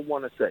what I would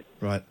want to say.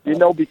 Right. You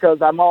know,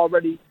 because I'm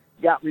already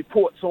got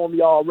reports on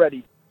me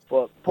already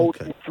for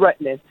posting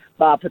threatening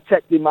by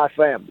protecting my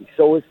family.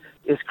 So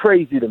it's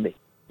crazy to me.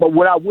 But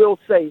what I will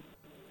say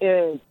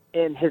in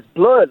his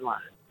bloodline,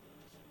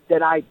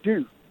 that I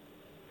do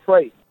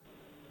pray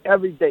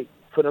every day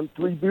for them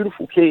 3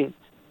 beautiful kids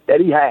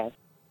that he has,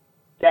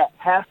 that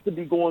has to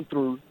be going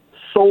through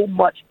so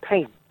much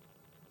pain,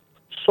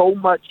 so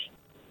much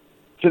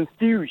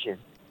confusion,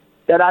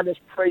 that I just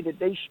pray that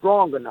they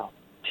strong enough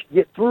to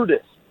get through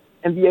this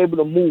and be able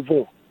to move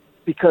on,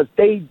 because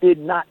they did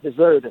not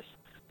deserve this.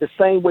 The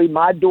same way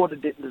my daughter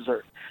didn't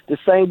deserve it. The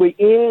same way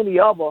any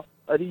other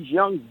of these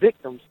young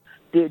victims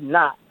did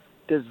not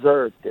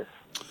deserve this.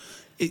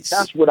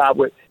 That's what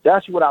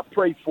I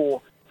pray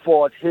for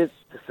his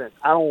descent.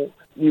 I don't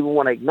even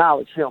want to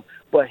acknowledge him,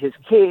 but his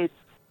kids,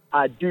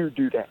 I do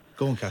that.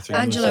 Go on, Catherine.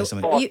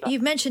 Angelo,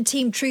 you've mentioned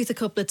Team Truth a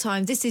couple of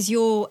times. This is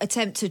your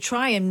attempt to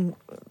try and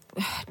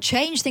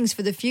change things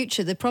for the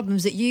future, the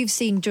problems that you've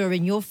seen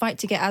during your fight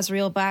to get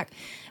Azriel back,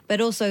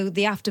 but also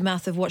the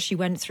aftermath of what she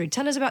went through.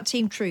 Tell us about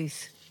Team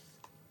Truth.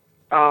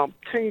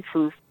 Team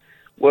Truth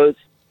was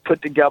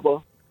put together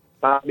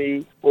by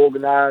me,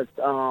 organized.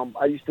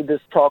 I used to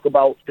just talk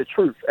about the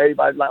truth.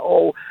 Everybody's like,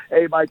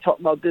 everybody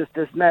talking about this,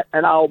 and that,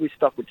 and I always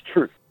stuck with the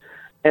truth.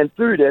 And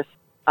through this,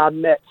 I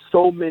met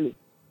so many.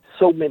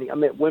 I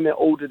met women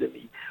older than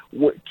me,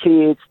 with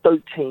kids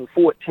 13,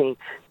 14.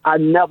 I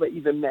never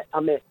even met.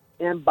 I met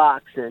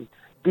inboxing,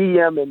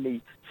 DMing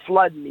me,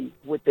 flooding me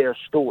with their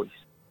stories.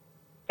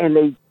 And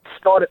they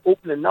started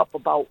opening up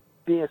about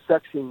being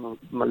sexually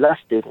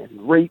molested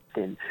and raped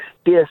and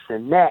this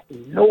and that.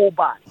 And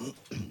nobody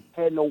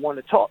had no one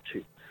to talk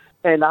to.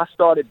 And I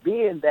started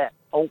being that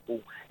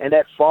uncle and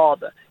that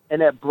father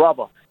and that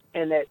brother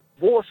and that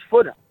voice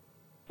for them,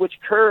 which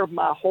curved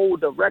my whole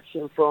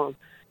direction from,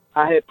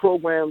 I had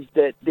programs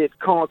that did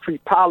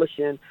concrete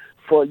polishing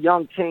for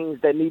young kings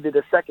that needed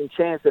a second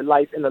chance at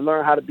life and to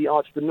learn how to be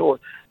entrepreneurs.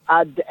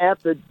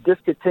 After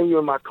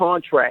discontinuing my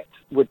contract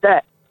with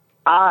that,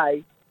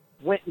 I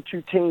went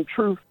into Team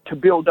Truth to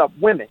build up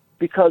women,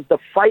 because the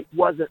fight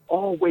wasn't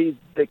always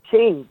the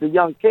king, the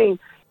young king.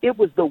 It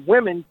was the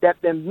women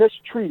that been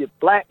mistreated,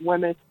 black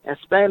women and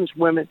Spanish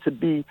women, to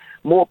be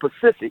more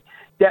Pacific,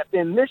 that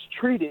been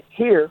mistreated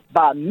here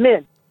by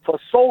men for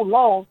so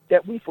long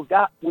that we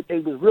forgot what they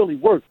was really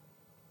worth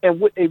and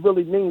what they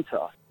really mean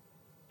to us.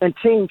 And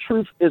Team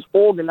Truth is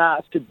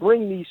organized to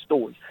bring these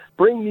stories,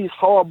 bring these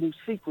horrible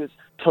secrets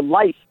to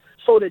life,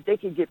 so that they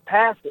can get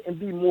past it and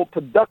be more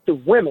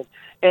productive women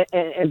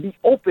and be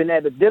open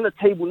at a dinner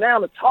table now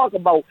to talk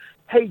about,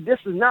 hey, this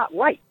is not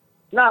right.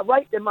 Not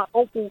right that my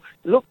uncle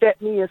looked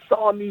at me and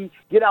saw me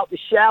get out the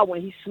shower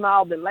and he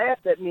smiled and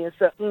laughed at me and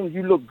said,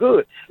 you look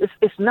good.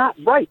 It's not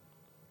right.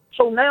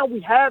 So now we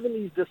having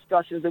these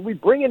discussions, and we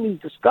bringing these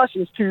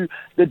discussions to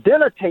the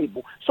dinner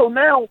table. So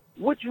now,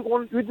 what you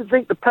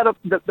think the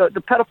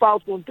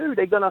pedophiles going to do?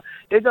 They're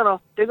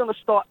gonna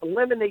start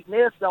eliminating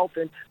themselves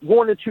and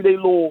going into their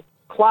little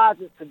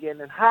closets again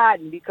and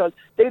hiding, because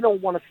they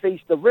don't want to face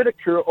the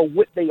ridicule of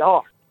what they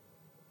are.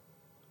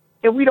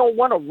 And we don't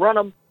want to run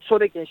them so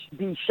they can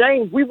be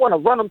shamed. We want to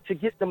run them to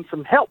get them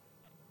some help.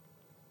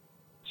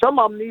 Some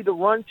of them need to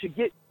run to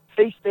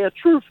face their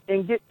truth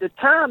and get the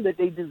time that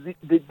they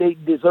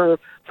deserve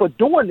for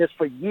doing this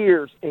for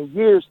years and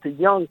years to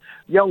young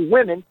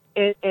women,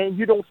 and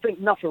you don't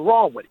think nothing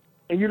wrong with it.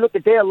 And you look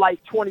at their life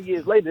 20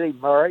 years later, they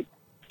married,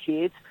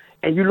 kids,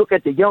 and you look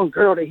at the young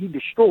girl that he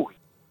destroyed.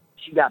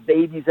 She got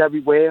babies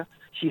everywhere.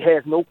 She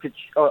has no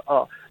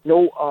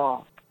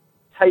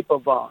type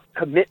of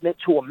commitment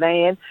to a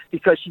man,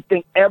 because she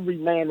think every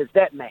man is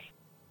that man.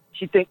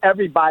 She think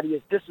everybody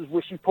is, this is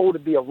where she's supposed to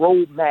be a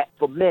roadmap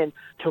for men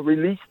to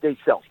release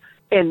themselves.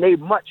 And they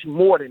much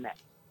more than that.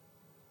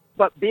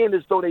 But being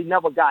as though they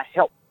never got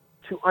help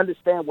to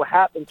understand what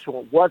happened to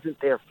them wasn't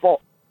their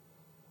fault.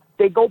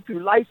 They go through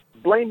life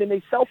blaming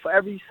themselves for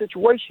every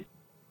situation.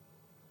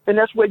 And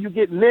that's where you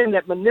get men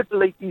that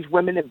manipulate these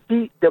women and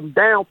beat them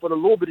down for the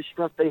little bit of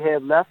strength they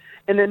have left,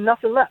 and then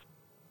nothing left.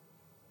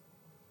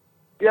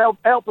 The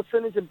L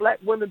percentage of black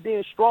women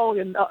being strong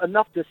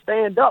enough to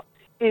stand up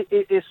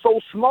is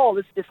so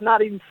small, it's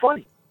not even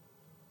funny.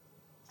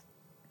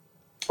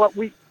 But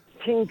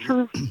Team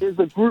Truth is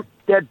a group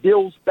that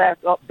builds back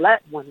up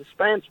black women,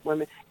 Spanish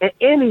women, and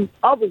any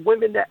other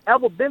women that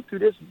ever been through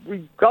this,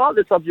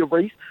 regardless of your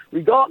race,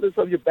 regardless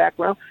of your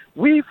background.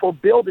 We for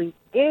building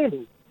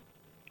any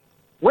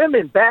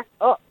women back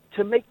up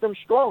to make them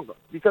stronger.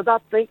 Because I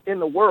think in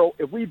the world,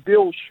 if we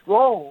build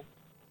strong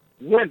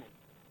women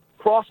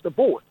across the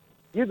board,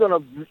 you're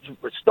going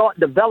to start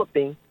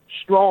developing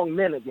strong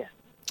men again.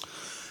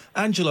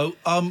 Angelo,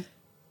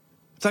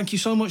 thank you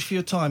so much for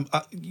your time.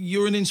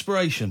 You're an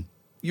inspiration.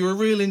 You're a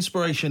real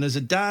inspiration as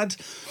a dad,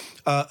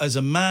 as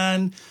a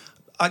man.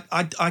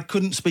 I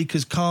couldn't speak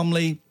as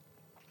calmly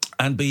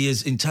and be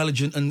as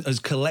intelligent and as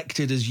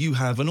collected as you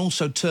have, and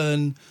also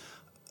turn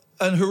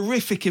a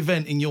horrific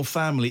event in your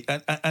family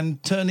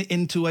and turn it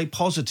into a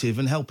positive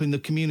and helping the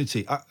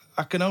community.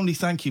 I can only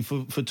thank you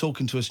for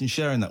talking to us and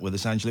sharing that with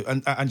us,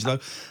 Angelo,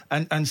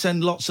 and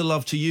send lots of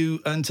love to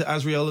you and to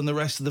Azriel and the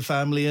rest of the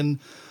family. And,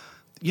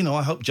 you know,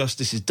 I hope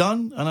justice is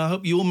done, and I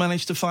hope you all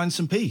manage to find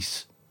some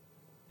peace.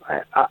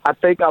 I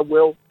think I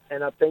will,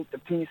 and I think the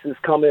peace is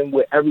coming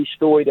with every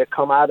story that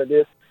come out of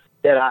this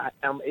that I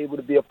am able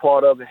to be a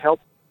part of and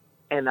help.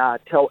 And I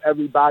tell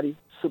everybody,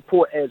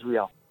 support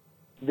Azriel.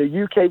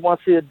 The UK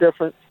wants to see a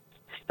difference.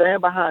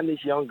 Stand behind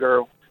this young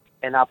girl,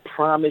 and I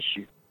promise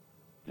you,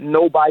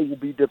 nobody will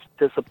be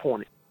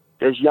disappointed.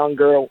 This young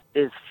girl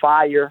is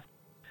fire.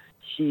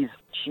 She's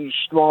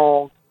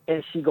strong,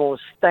 and she's going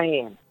to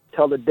stand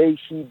till the day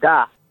she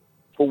dies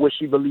for what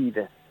she believes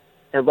in.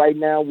 And right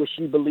now, what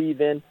she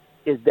believes in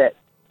is that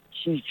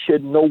she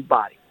should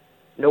nobody,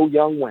 no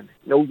young woman,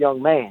 no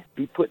young man,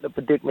 be put in the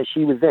predicament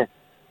she was in,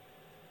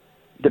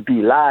 to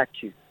be lied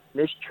to,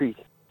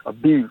 mistreated,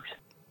 abused,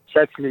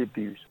 sexually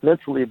abused,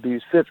 mentally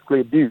abused, physically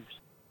abused,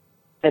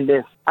 and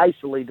then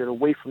isolated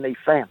away from their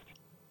family,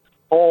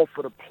 all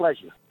for the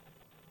pleasure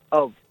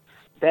of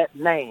that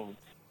man's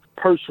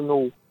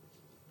personal,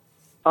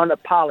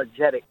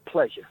 unapologetic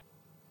pleasure,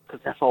 because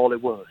that's all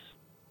it was.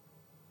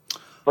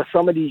 But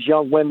some of these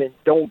young women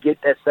don't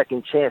get that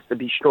second chance to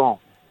be strong.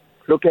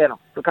 Look at them.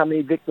 Look how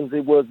many victims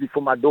it was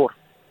before my daughter.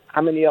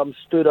 How many of them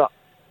stood up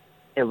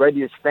and ready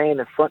to stand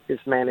in front of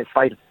this man and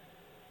fight him?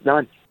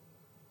 None.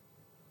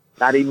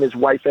 Not even his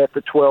wife after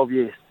 12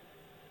 years.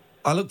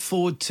 I look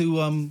forward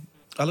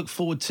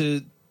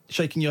to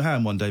shaking your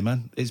hand one day,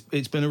 man.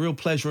 It's been a real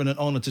pleasure and an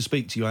honour to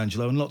speak to you,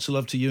 Angelo, and lots of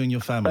love to you and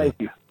your family.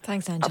 Thank you.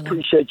 Thanks, Angelo. I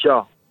appreciate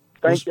y'all.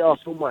 Thank y'all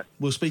so much.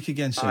 We'll speak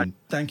again soon. Right.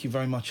 Thank you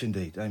very much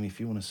indeed. Amy,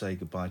 if you want to say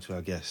goodbye to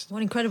our guest. What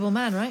an incredible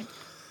man, right?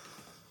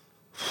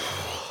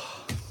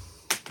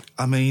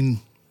 I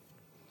mean,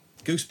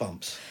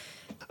 goosebumps.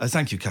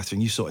 Thank you, Catherine.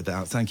 You sorted that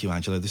out. Thank you,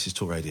 Angelo. This is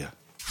Talk Radio.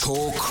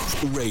 Talk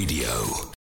Radio.